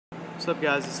What's up,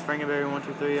 guys? It's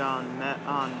Frankinberry123 on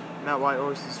Matt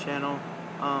Whitehorse's channel.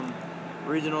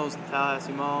 Regionals in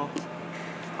Tallahassee Mall.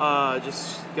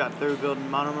 Just got through building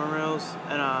mono mermails,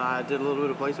 and I did a little bit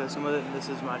of play testing with it, and this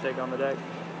is my take on the deck.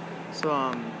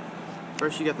 So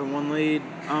first you got the one lead.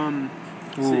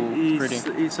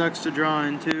 He sucks to draw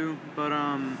into, but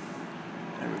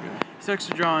there we go. He sucks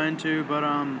to draw into, but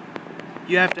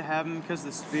you have to have him because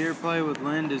the spear play with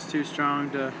Lind is too strong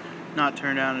to not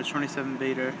turn down. It's 27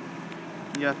 beater.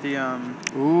 You got the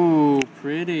ooh,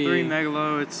 pretty 3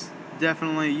 Megalo. It's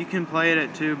definitely, you can play it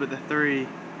at 2, but the 3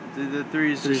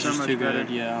 is just so much too better.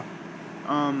 good, yeah.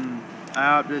 I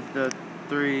opted the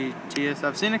 3 TS.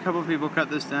 I've seen a couple of people cut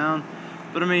this down,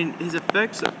 but I mean his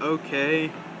effects are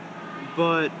okay,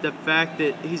 but the fact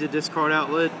that he's a discard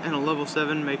outlet and a level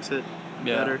 7 makes it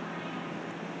better.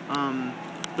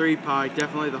 3 Pike,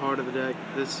 definitely the heart of the deck.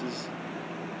 This is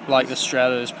like the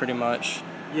Stratos, pretty much.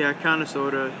 Yeah, kind of,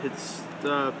 sort of. It's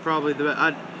probably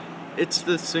the it's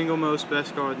the single most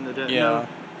best card in the deck. Yeah.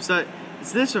 No,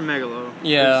 it's this or Megalo.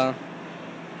 Yeah.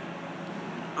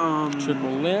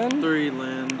 Triple Lind? 3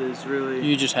 Lind is really...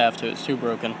 You just have to. It's too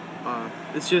broken.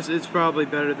 It's probably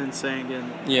better than Sangan.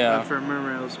 Yeah. For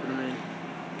Mermails, but I mean...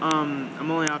 I'm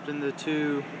only opting the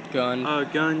 2... Gun.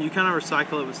 Gun. You kind of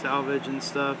recycle it with salvage and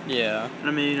stuff. Yeah. And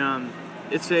I mean,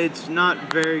 it's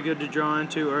not very good to draw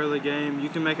into early game. You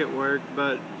can make it work,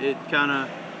 but it kind of...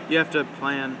 You have to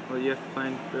plan. Well, you have to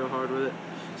plan real hard with it.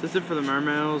 So that's it for the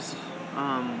Mermails.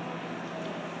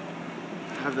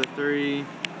 Have the 3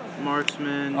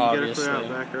 Marksmen. You gotta clear out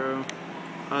back row.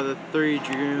 The 3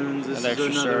 Dragoons. This is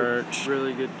another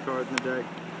really good card in the deck.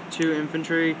 2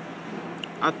 Infantry.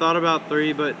 I thought about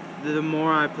 3, but the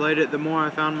more I played it, the more I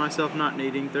found myself not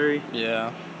needing 3.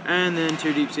 Yeah. And then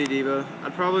 2 Deep Sea Diva.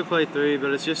 I'd probably play 3,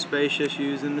 but it's just space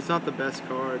issues, and it's not the best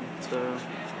card. So,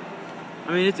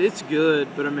 I mean, it's good,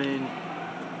 but I mean,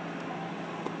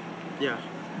 yeah.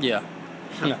 Yeah.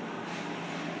 No.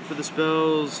 For the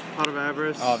spells, Pot of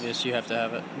Avarice. Obvious, you have to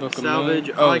have it. Book of Salvage.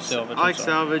 Moon. I Salvage. like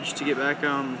Salvage to get back.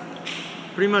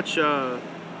 Pretty much.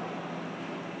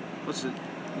 What's it?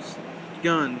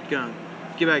 Gun.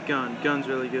 Get back Gun. Gun's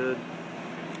really good.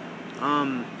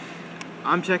 I'm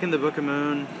checking the Book of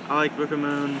Moon. I like Book of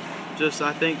Moon.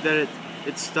 I think that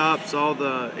it stops all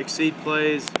the exceed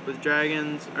plays with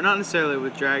dragons, or not necessarily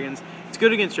with dragons. It's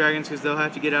good against dragons because they'll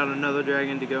have to get out another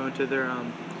dragon to go into their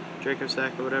Draco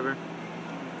sack or whatever.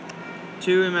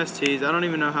 2 MSTs. I don't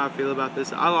even know how I feel about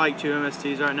this. I like 2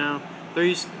 MSTs right now.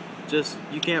 3's just,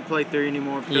 you can't play 3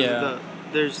 anymore because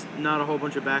there's not a whole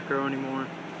bunch of back row anymore.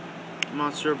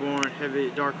 Monster Born, Heavy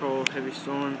Dark Hole, Heavy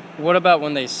Storm. What about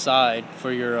when they side for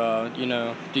your,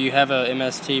 do you have a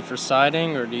MST for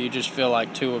siding, or do you just feel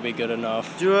like 2 will be good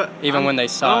enough? When they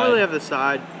side? I don't really have the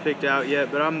side picked out yet,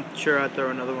 but I'm sure I'd throw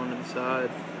another one in the side.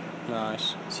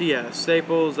 Nice. So yeah,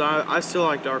 staples. I still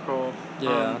like Dark Hole.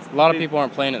 Yeah, a lot of people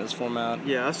aren't playing it this format.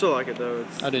 Yeah, I still like it though.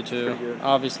 I do too. I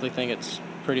obviously think it's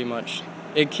pretty much,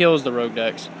 it kills the rogue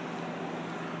decks.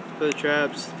 For the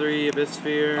traps, 3 Abyss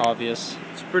Sphere. Obvious.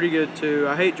 It's pretty good too.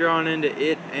 I hate drawing into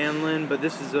it and Lin, but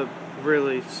this is a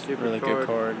really stupid good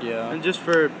card, yeah. And just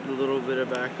for a little bit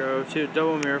of back row, 2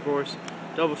 double Mirror Force,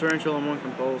 double Torrential, and 1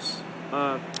 Compulse.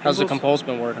 How's the Compulse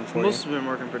been working for you? Compulse has been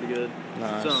working pretty good.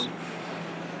 Nice. So, let's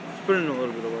put in a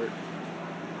little bit of work.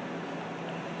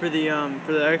 For the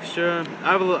extra,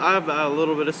 I have a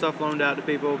little bit of stuff loaned out to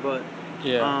people, but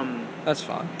that's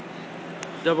fine.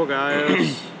 Double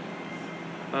Gaios.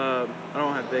 I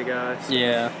don't have big eyes.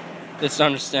 Yeah, it's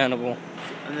understandable.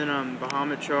 And then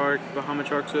Bahamut Shark. Bahamut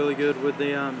Shark's really good with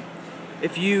the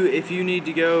if you need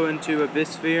to go into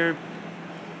Abyss Sphere,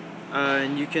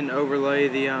 and you can overlay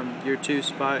the your 2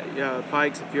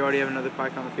 pikes. If you already have another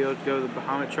pike on the field, go to the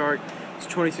Bahamut Shark. It's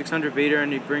 2600 beater,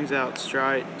 and he brings out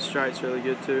Strite. Strite's really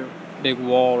good too. Big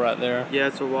wall right there. Yeah,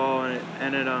 it's a wall, and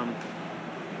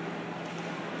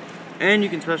you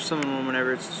can special summon one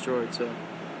whenever it's destroyed. So.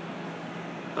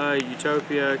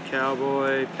 Utopia,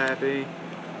 Cowboy, Pappy,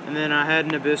 and then I had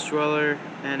an Abyss Dweller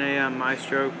and a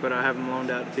Maestro, but I have them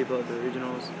loaned out to people at the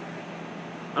regionals.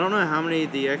 I don't know how many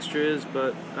the extra is,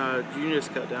 but you can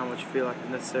just cut down what you feel like is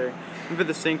necessary. And for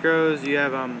the synchros, you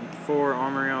have 4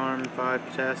 Armory Arm, 5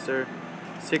 Cataster,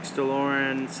 6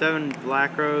 DeLorean, 7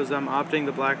 Black Rose. I'm opting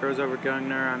the Black Rose over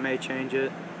Gungner. I may change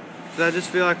it. Because I just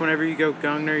feel like whenever you go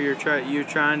Gungner, you're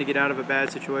trying to get out of a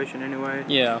bad situation anyway.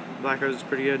 Yeah. Black Rose is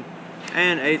pretty good.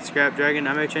 And 8 Scrap Dragon.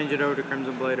 I may change it over to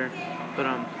Crimson Blader. But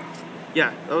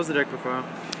yeah, that was the deck profile.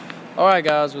 Alright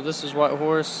guys, well this is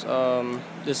Whitehorse.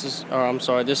 This is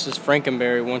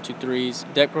Frankinberry123's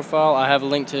deck profile. I have a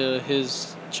link to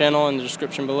his channel in the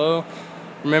description below.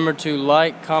 Remember to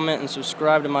like, comment, and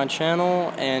subscribe to my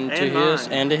channel and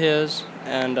to his.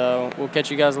 And we'll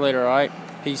catch you guys later, alright?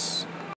 Peace.